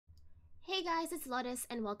Hey guys, it's Lotus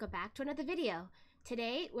and welcome back to another video.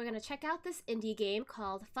 Today we're going to check out this indie game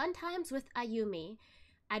called Fun Times with Ayumi.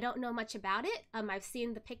 I don't know much about it. I've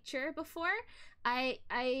seen the picture before.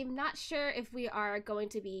 I'm not sure if we are going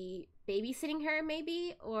to be babysitting her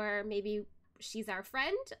maybe, or maybe she's our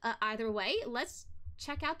friend. Either way, let's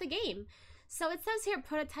check out the game. So it says here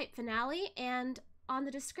prototype finale, and on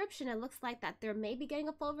the description it looks like that they're maybe getting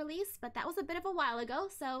a full release, but that was a bit of a while ago,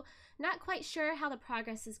 so not quite sure how the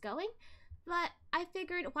progress is going. But I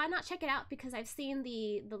figured why not check it out, because I've seen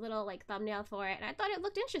the little like thumbnail for it and I thought it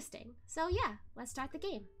looked interesting. So yeah, let's start the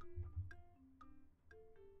game.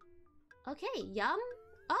 Okay, yum.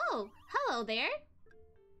 Oh, hello there.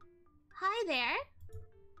 Hi there.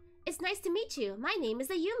 It's nice to meet you. My name is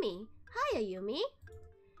Ayumi. Hi, Ayumi.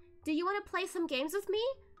 Do you want to play some games with me?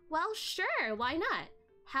 Well, sure, why not?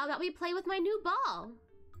 How about we play with my new ball?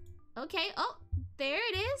 Okay, oh, there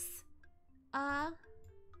it is.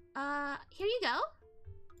 Here you go.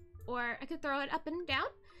 Or I could throw it up and down.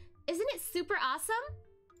 Isn't it super awesome?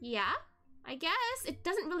 Yeah, I guess. It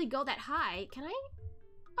doesn't really go that high. Can I?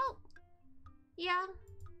 Oh, yeah.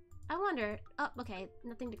 I wonder. Oh, okay,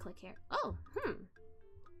 nothing to click here. Oh,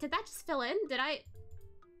 Did that just fill in? Did I?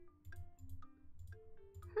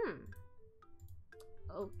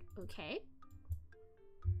 Oh, okay.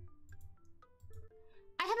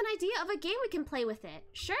 I have an idea of a game we can play with it.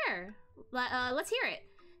 Sure. Let's hear it.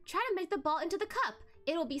 Try to make the ball into the cup.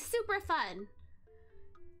 It'll be super fun.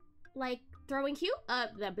 Like throwing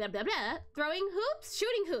throwing hoops?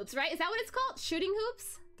 Shooting hoops, right? Is that what it's called? Shooting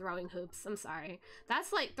hoops? Throwing hoops. I'm sorry.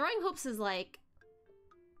 That's like, throwing hoops is like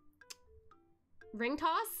ring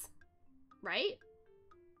toss, right?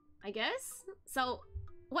 I guess. So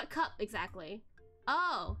what cup exactly?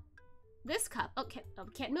 Oh, this cup. Oh,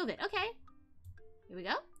 can't move it. Okay. Here we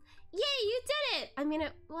go. Yay, you did it! I mean,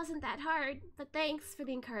 it wasn't that hard, but thanks for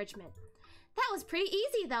the encouragement. That was pretty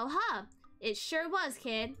easy though, huh? It sure was,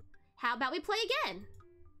 kid. How about we play again?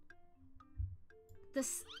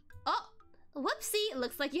 Oh, whoopsie,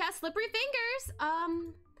 looks like you have slippery fingers.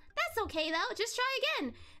 That's okay though, just try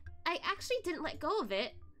again. I actually didn't let go of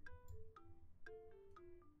it.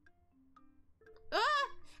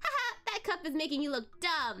 Haha, that cup is making you look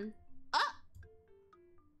dumb.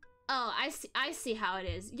 Oh, I see how it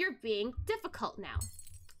is. You're being difficult now.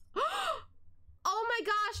 Oh my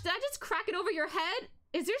gosh, did I just crack it over your head?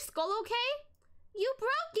 Is your skull okay? You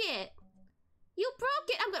broke it. You broke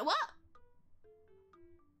it. I'm gonna, what?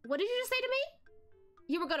 What did you just say to me?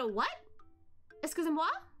 You were gonna what? Excusez-moi?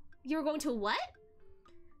 You were going to what?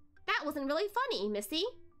 That wasn't really funny, Missy.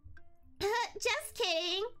 Just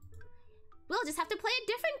kidding. We'll just have to play a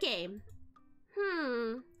different game.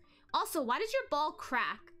 Also, why did your ball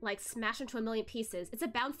crack, like smash into a million pieces? It's a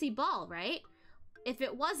bouncy ball, right? If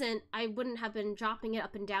it wasn't, I wouldn't have been dropping it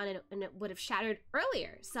up and down and it would have shattered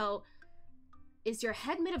earlier. So, is your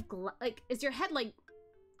head made of is your head like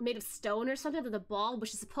made of stone or something, that the ball,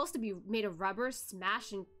 which is supposed to be made of rubber,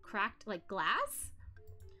 smashed and cracked like glass?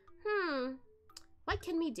 What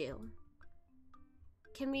can we do?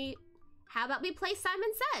 How about we play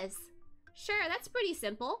Simon Says? Sure, that's pretty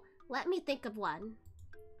simple. Let me think of one.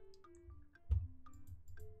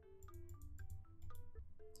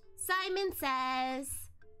 Simon Says.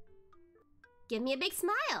 Give me a big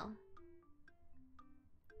smile.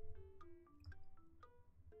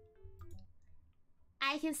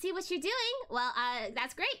 I can see what you're doing. Well,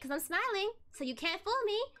 that's great because I'm smiling, so you can't fool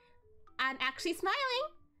me. I'm actually smiling.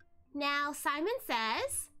 Now, Simon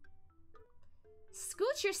Says,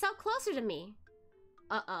 scooch yourself closer to me.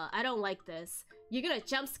 I don't like this. You're gonna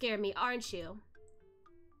jump scare me, aren't you?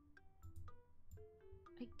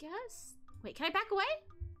 I guess. Wait, can I back away?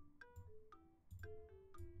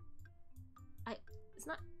 It's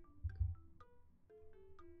not.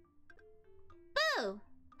 Boo!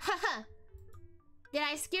 Haha! Did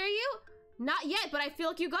I scare you? Not yet, but I feel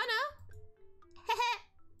like you're gonna.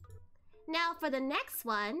 Now for the next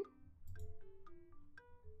one.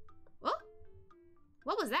 Oh,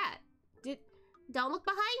 what was that? Don't look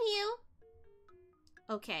behind you.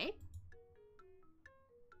 Okay.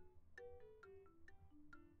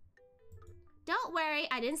 Don't worry,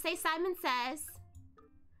 I didn't say Simon Says.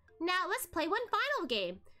 Now let's play one final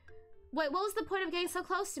game. Wait, what was the point of getting so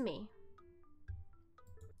close to me?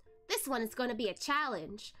 This one is going to be a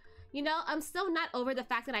challenge. You know, I'm still not over the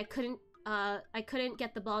fact that I couldn't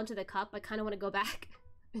get the ball into the cup. I kind of want to go back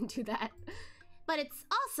and do that. But it's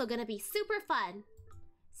also going to be super fun.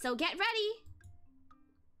 So get ready.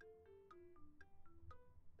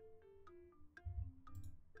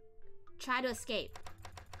 Try to escape.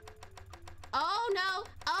 Oh no!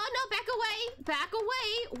 Oh no! Back away! Back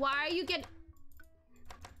away! Why are you getting...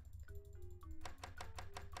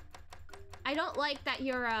 I don't like that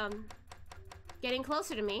you're, getting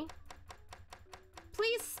closer to me.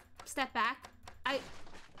 Please step back.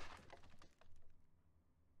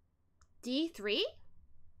 D3?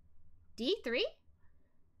 D3?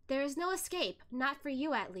 There is no escape, not for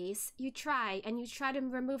you at least. You try, and you try to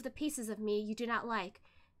remove the pieces of me you do not like,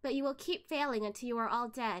 but you will keep failing until you are all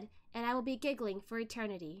dead, and I will be giggling for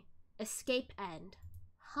eternity. Escape end.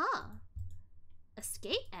 Huh.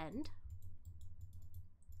 Escape end?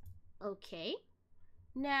 Okay.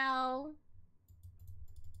 Now,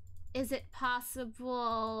 is it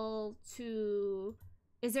possible to...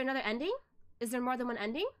 Is there another ending? Is there more than one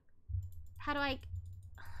ending? How do I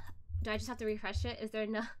just have to refresh it? Is there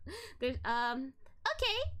no... There's,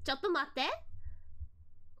 okay. Chotto matte.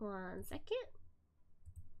 1 second.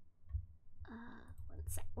 1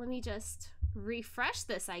 sec. Let me just refresh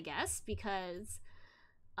this, I guess, because,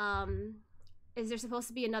 is there supposed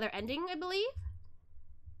to be another ending, I believe?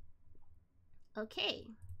 Okay.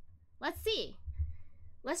 Let's see.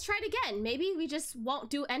 Let's try it again. Maybe we just won't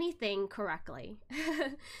do anything correctly.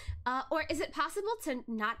 Or is it possible to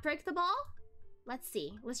not break the ball? Let's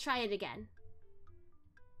see. Let's try it again.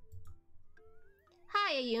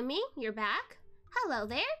 Hi, Ayumi. You're back. Hello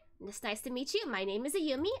there. It's nice to meet you. My name is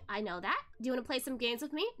Ayumi. I know that. Do you want to play some games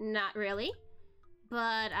with me? Not really.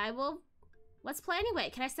 But I will... Let's play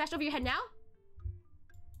anyway. Can I smash over your head now?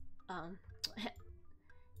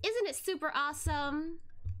 Isn't it super awesome?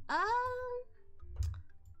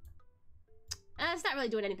 It's not really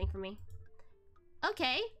doing anything for me.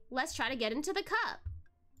 Okay, let's try to get into the cup.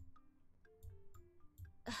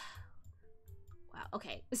 Wow,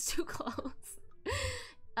 okay, it's too close.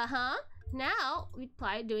 Uh-huh. Now, we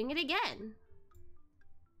try doing it again.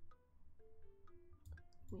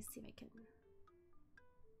 Let me see if I can...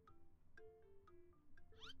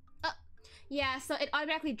 Oh, yeah, so it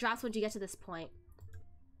automatically drops once you get to this point.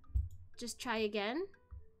 Just try again.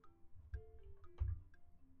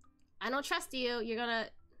 I don't trust you. You're gonna...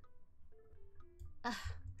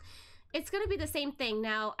 It's gonna be the same thing.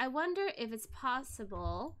 Now, I wonder if it's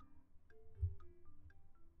possible...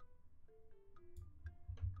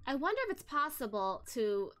 I wonder if it's possible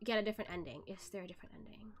to get a different ending. Is there a different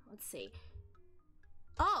ending? Let's see.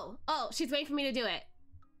 Oh, she's waiting for me to do it.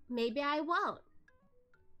 Maybe I won't.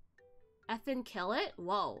 Effing kill it?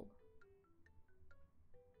 Whoa.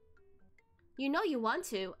 You know you want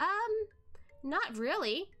to. Not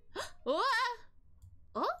really. Oh!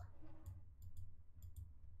 Oh?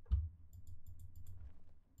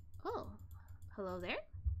 Oh. Hello there?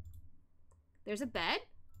 There's a bed.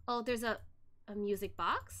 Oh, there's a music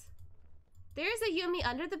box. There's Ayumi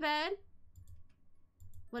under the bed.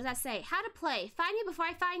 What does that say? How to play. Find me before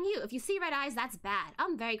I find you. If you see red eyes, that's bad.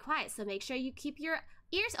 I'm very quiet, so make sure you keep your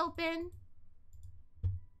ears open.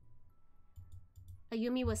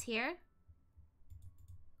 Ayumi was here.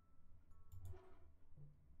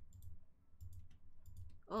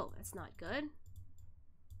 Oh, that's not good.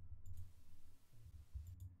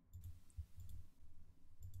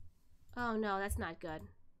 Oh no, that's not good.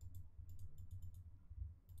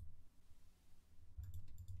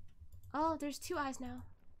 Oh, there's two eyes now.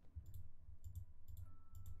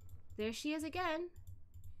 There she is again.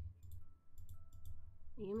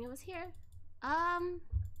 Ayumi was here. Oh.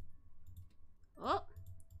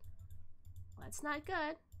 That's not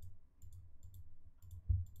good.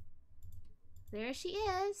 There she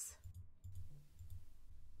is.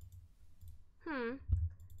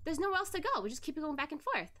 There's nowhere else to go. We just keep going back and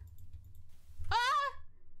forth. Ah!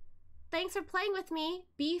 Thanks for playing with me.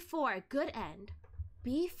 B4. Good end.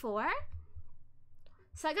 B4?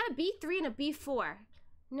 So I got a B3 and a B4.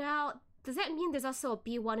 Now, does that mean there's also a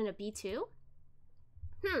B1 and a B2?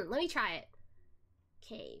 Let me try it.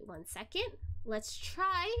 Okay, 1 second. Let's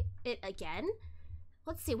try it again.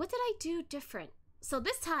 Let's see, what did I do different? So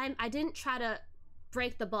this time, I didn't try to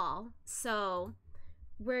break the ball. So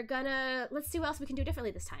we're gonna, let's see what else we can do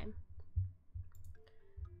differently this time.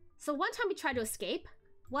 So one time we tried to escape.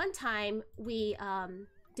 One time we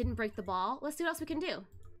didn't break the ball. Let's see what else we can do.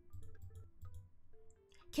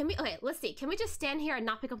 Can we, okay, let's see. Can we just stand here and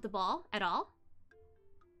not pick up the ball at all?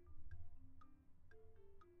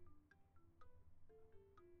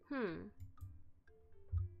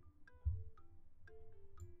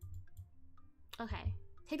 Okay,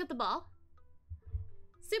 take up the ball.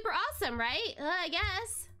 Super awesome, right? I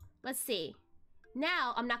guess. Let's see.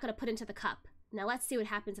 Now I'm not gonna put into the cup. Now let's see what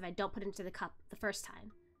happens if I don't put into the cup the first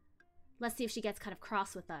time. Let's see if she gets kind of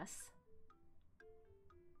cross with us.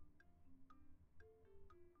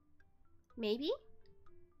 Maybe?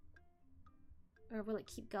 Or will it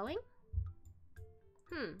keep going?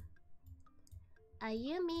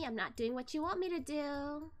 Ayumi, I'm not doing what you want me to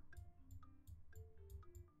do.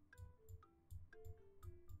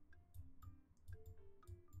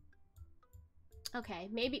 Okay,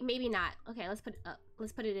 maybe not. Okay, let's put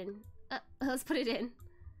it in. Let's put it in.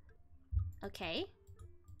 Okay.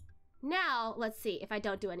 Now, let's see if I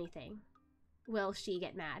don't do anything. Will she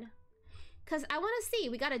get mad? Because I want to see,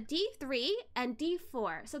 we got a D3 and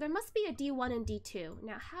D4. So there must be a D1 and D2.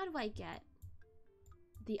 Now, how do I get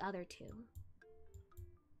the other two?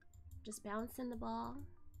 Just bouncing the ball.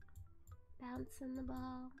 Bouncing the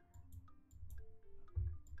ball.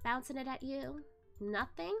 Bouncing it at you.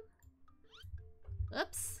 Nothing?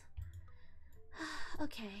 Oops.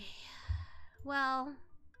 Okay. Well.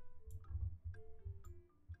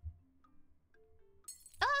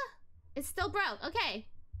 It's still broke. Okay.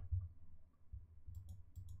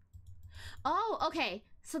 Oh, okay.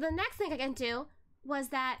 So the next thing I can do was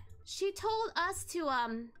that she told us to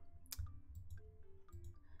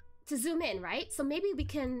zoom in, right? So maybe we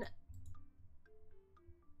can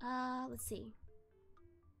let's see.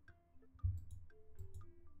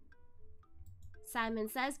 Simon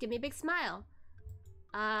says, give me a big smile.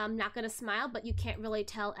 I'm not gonna smile, but you can't really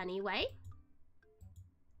tell anyway.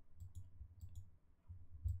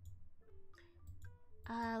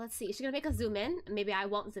 Let's see. Is she gonna make us zoom in? Maybe I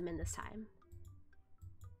won't zoom in this time.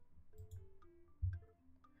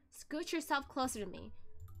 Scoot yourself closer to me.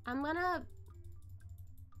 I'm gonna...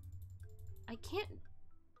 I can't...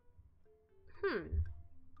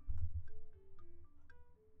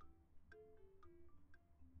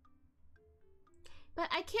 But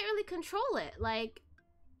I can't really control it. Like,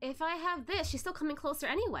 if I have this, she's still coming closer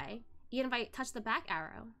anyway. Even if I touch the back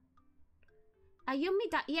arrow.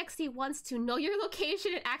 Ayumi.exe wants to know your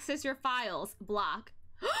location and access your files. Block.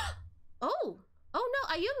 Oh! Oh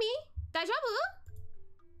no, Ayumi! Daijoubu?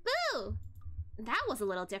 Boo! That was a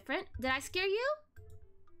little different. Did I scare you?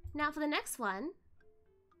 Now for the next one.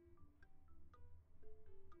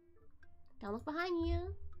 Don't look behind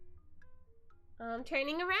you. I'm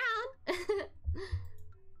turning around.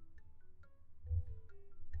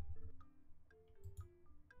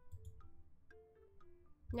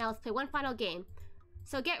 Now let's play one final game.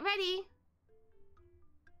 So get ready.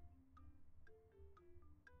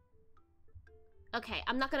 Okay,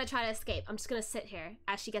 I'm not gonna try to escape. I'm just gonna sit here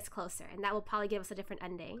as she gets closer, and that will probably give us a different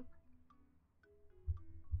ending.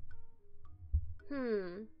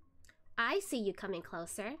 I see you coming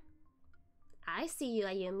closer. I see you,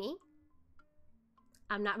 Ayumi.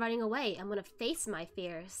 I'm not running away. I'm gonna face my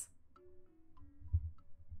fears.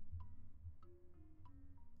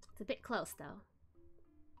 It's a bit close, though.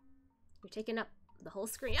 You're taking up the whole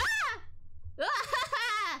screen. Ah!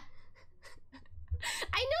 Ah!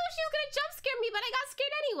 I knew she was gonna jump scare me, but I got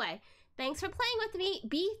scared anyway. Thanks for playing with me.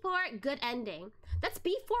 B4, good ending. That's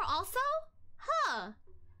B4 also? Huh.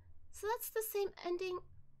 So that's the same ending.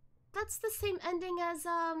 That's the same ending as,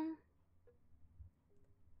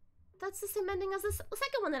 that's the same ending as the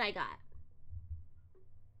second one that I got.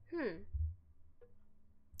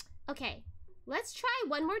 Okay. Let's try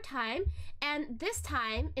one more time, and this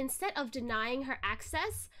time, instead of denying her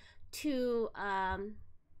access to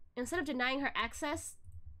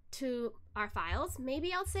our files,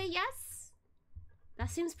 maybe I'll say yes.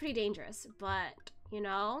 That seems pretty dangerous, but you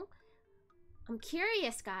know, I'm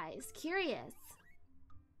curious, guys. Curious.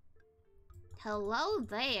 Hello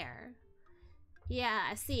there. Yeah,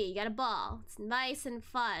 I see. You got a ball. It's nice and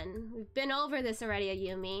fun. We've been over this already,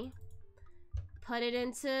 Ayumi. Put it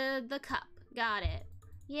into the cup. Got it.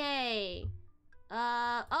 Yay.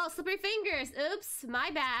 Oh, slippery fingers. Oops,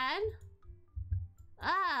 my bad.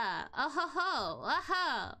 Ah, oh ho ho,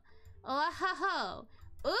 oh ho.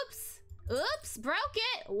 Oops, oops, broke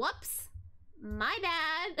it. Whoops. My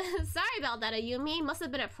bad. Sorry about that, Ayumi. Must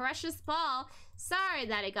have been a precious ball. Sorry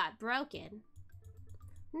that it got broken.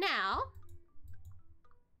 Now,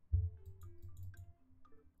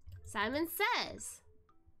 Simon says.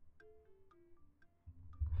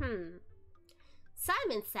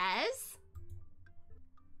 Simon says,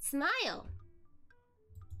 smile.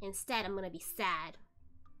 Instead, I'm gonna be sad.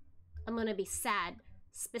 I'm gonna be sad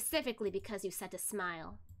specifically because you said to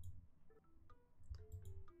smile.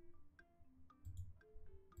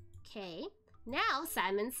 Okay, now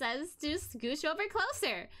Simon says to scooch over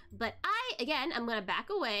closer. But again, I'm gonna back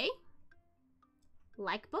away.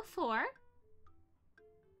 Like before.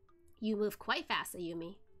 You move quite fast,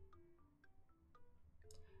 Ayumi.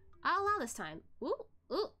 I'll allow this time. Ooh,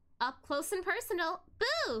 ooh, up close and personal.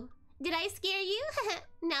 Boo! Did I scare you?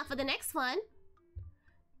 Now for the next one.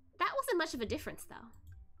 That wasn't much of a difference, though.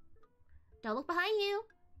 Don't look behind you.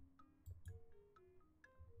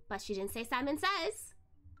 But she didn't say Simon says.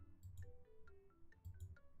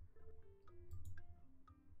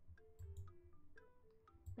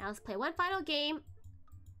 Now let's play one final game.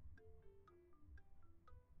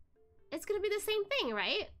 it's gonna be the same thing,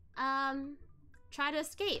 right? Try to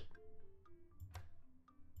escape.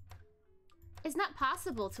 It's not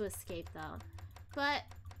possible to escape though. But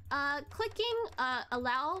clicking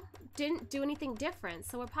allow didn't do anything different.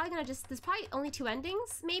 So we're probably gonna just, there's probably only 2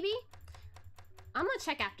 endings, maybe? I'm gonna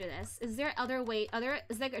check after this. Is there other way,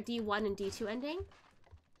 is there a D1 and D2 ending?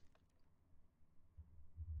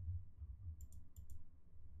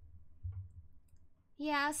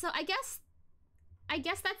 Yeah, so I guess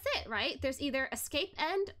that's it, right? There's either escape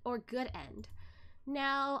end or good end.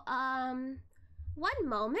 Now, one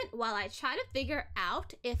moment while I try to figure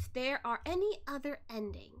out if there are any other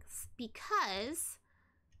endings, because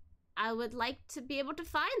I would like to be able to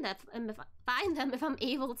find them if I'm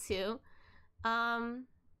able to.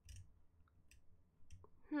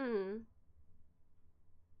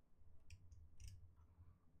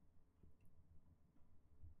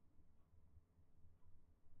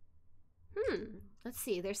 Let's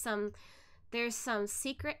see. There's some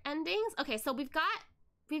secret endings. Okay, so we've got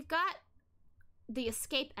the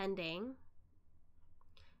escape ending,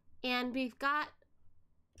 and we've got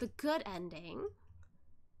the good ending.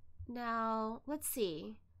 Now, let's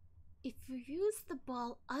see. If you use the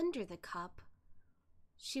ball under the cup,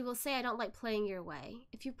 she will say, "I don't like playing your way."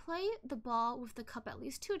 If you play the ball with the cup at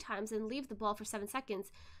least 2 times and leave the ball for 7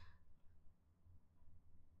 seconds.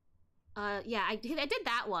 Yeah, I did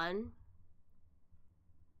that one.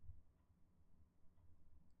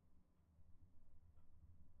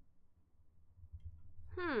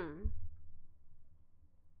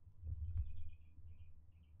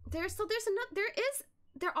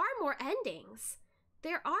 There are more endings.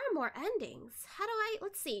 There are more endings. How do I,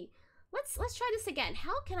 let's see. Let's try this again.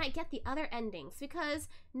 How can I get the other endings? Because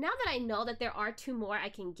now that I know that there are 2 more I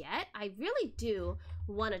can get, I really do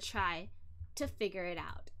want to try to figure it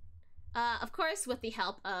out. Of course, with the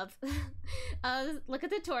help of look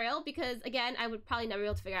at the tutorial, because again, I would probably never be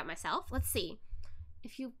able to figure out myself. Let's see.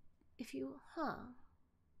 If you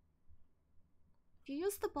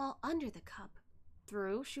use the ball under the cup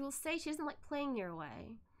through, she will say she doesn't like playing your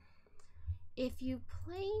way. If you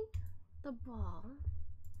play the ball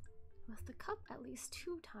with the cup at least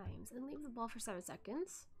 2 times and leave the ball for 7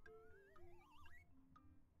 seconds.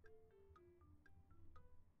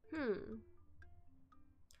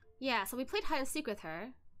 Yeah, so we played hide and seek with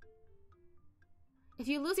her. If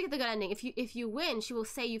you lose, you get the good ending. If you win, she will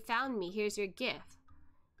say, "You found me, here's your gift."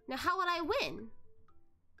 Now, how would I win?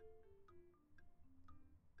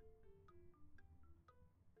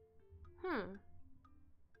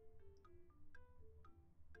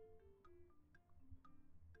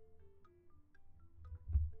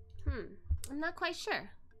 I'm not quite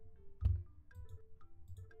sure.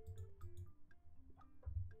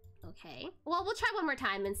 Okay. Well, we'll try one more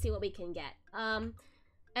time and see what we can get. And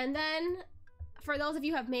then, for those of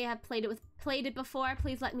you who may have played it before,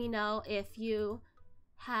 please let me know if you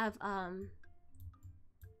have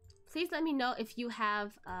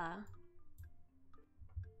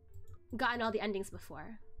gotten all the endings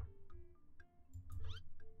before.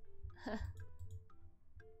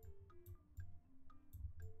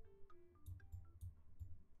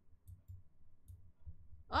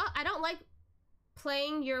 Oh, I don't like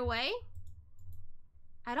playing your way.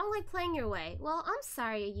 I don't like playing your way. Well, I'm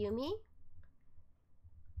sorry, Ayumi.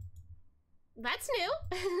 That's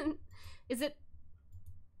new. Is it...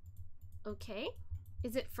 Okay.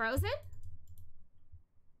 Is it frozen?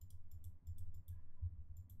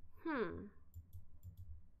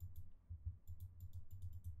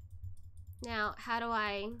 Now, how do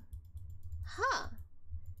I...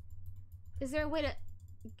 Is there a way to...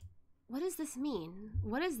 What does this mean?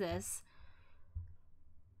 What is this?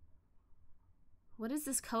 What does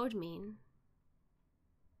this code mean?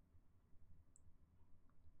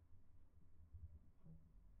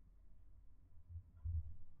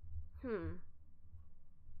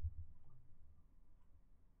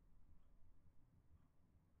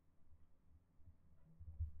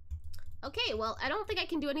 Okay, well, I don't think I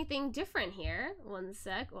can do anything different here. One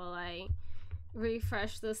sec while I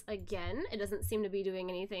refresh this again. It doesn't seem to be doing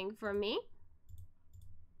anything for me.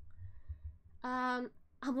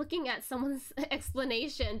 I'm looking at someone's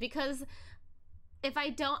explanation, because if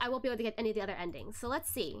I don't, I won't be able to get any of the other endings. So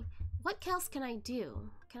let's see. What else can I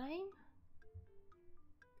do? Can I?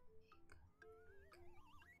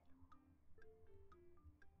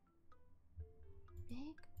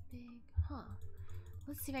 Big,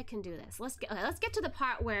 let's see if I can do this. Let's get to the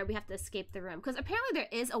part where we have to escape the room, because apparently there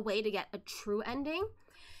is a way to get a true ending,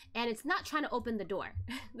 and it's not trying to open the door.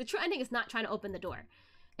 The true ending is not trying to open the door.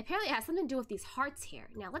 Apparently it has something to do with these hearts here.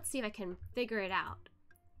 Now let's see if I can figure it out.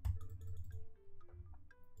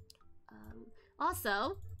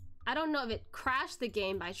 Also, I don't know if it crashed the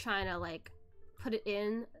game by trying to like put it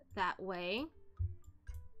in that way.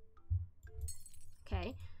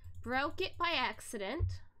 Okay, broke it by accident.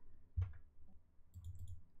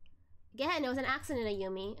 Again, it was an accident,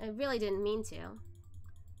 Ayumi. I really didn't mean to.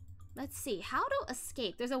 Let's see, how to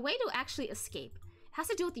escape? There's a way to actually escape. It has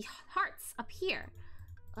to do with the hearts up here.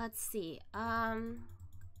 Let's see, let's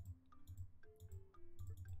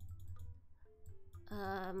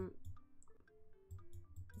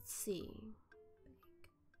see.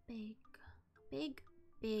 Big, big,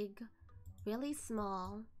 big, really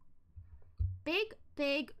small. Big,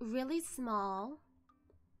 big, really small.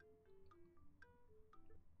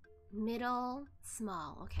 Middle,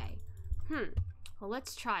 small. Okay. Well,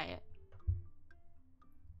 let's try it.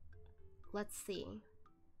 Let's see.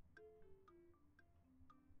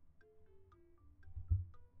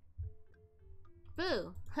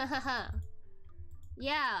 Boo! Hahaha.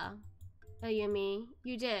 Yeah, Ayumi,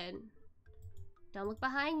 you did. Don't look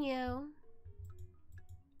behind you.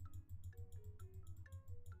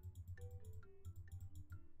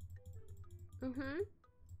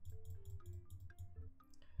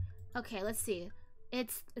 Okay, let's see.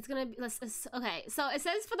 It's gonna be, okay, so it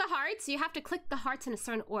says for the hearts, you have to click the hearts in a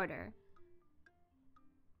certain order.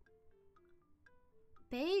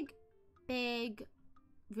 Big, big,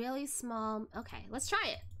 really small. Okay, let's try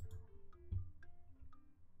it.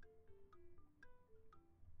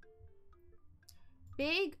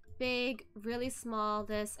 Big, big, really small,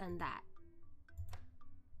 this and that.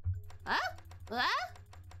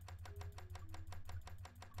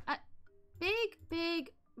 Big, big,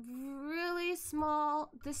 really small,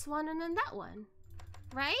 this one and then that one.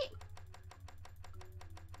 Right?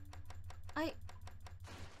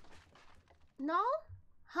 No?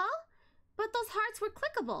 Huh? But those hearts were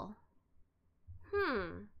clickable.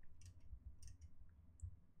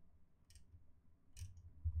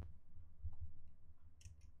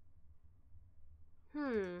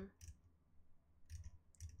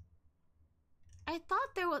 I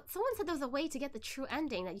thought there was, someone said there was a way to get the true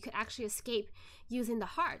ending, that you could actually escape using the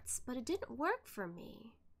hearts, but it didn't work for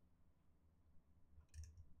me.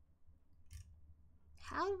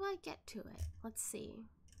 How do I get to it? Let's see.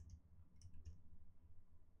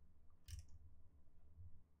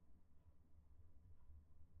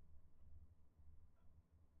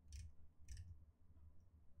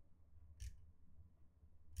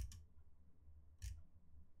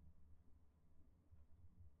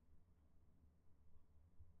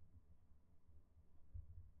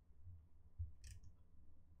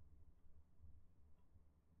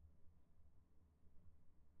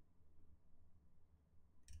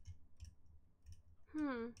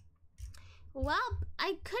 Well,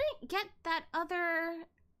 I couldn't get that other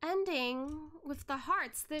ending with the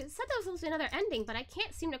hearts. They said there was supposed to be another ending, but I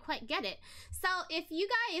can't seem to quite get it. So if you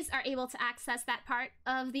guys are able to access that part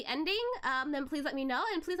of the ending, then please let me know,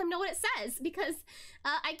 and please let me know what it says, because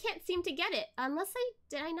I can't seem to get it. Unless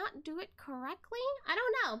did I not do it correctly? I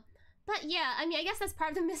don't know. But yeah, I mean, I guess that's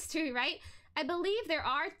part of the mystery, right? I believe there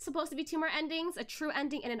are supposed to be 2 more endings, a true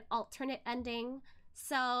ending and an alternate ending.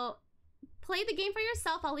 So play the game for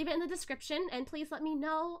yourself. I'll leave it in the description, and please let me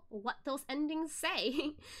know what those endings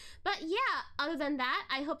say. But yeah, other than that,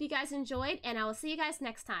 I hope you guys enjoyed, and I will see you guys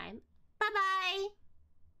next time. Bye-bye!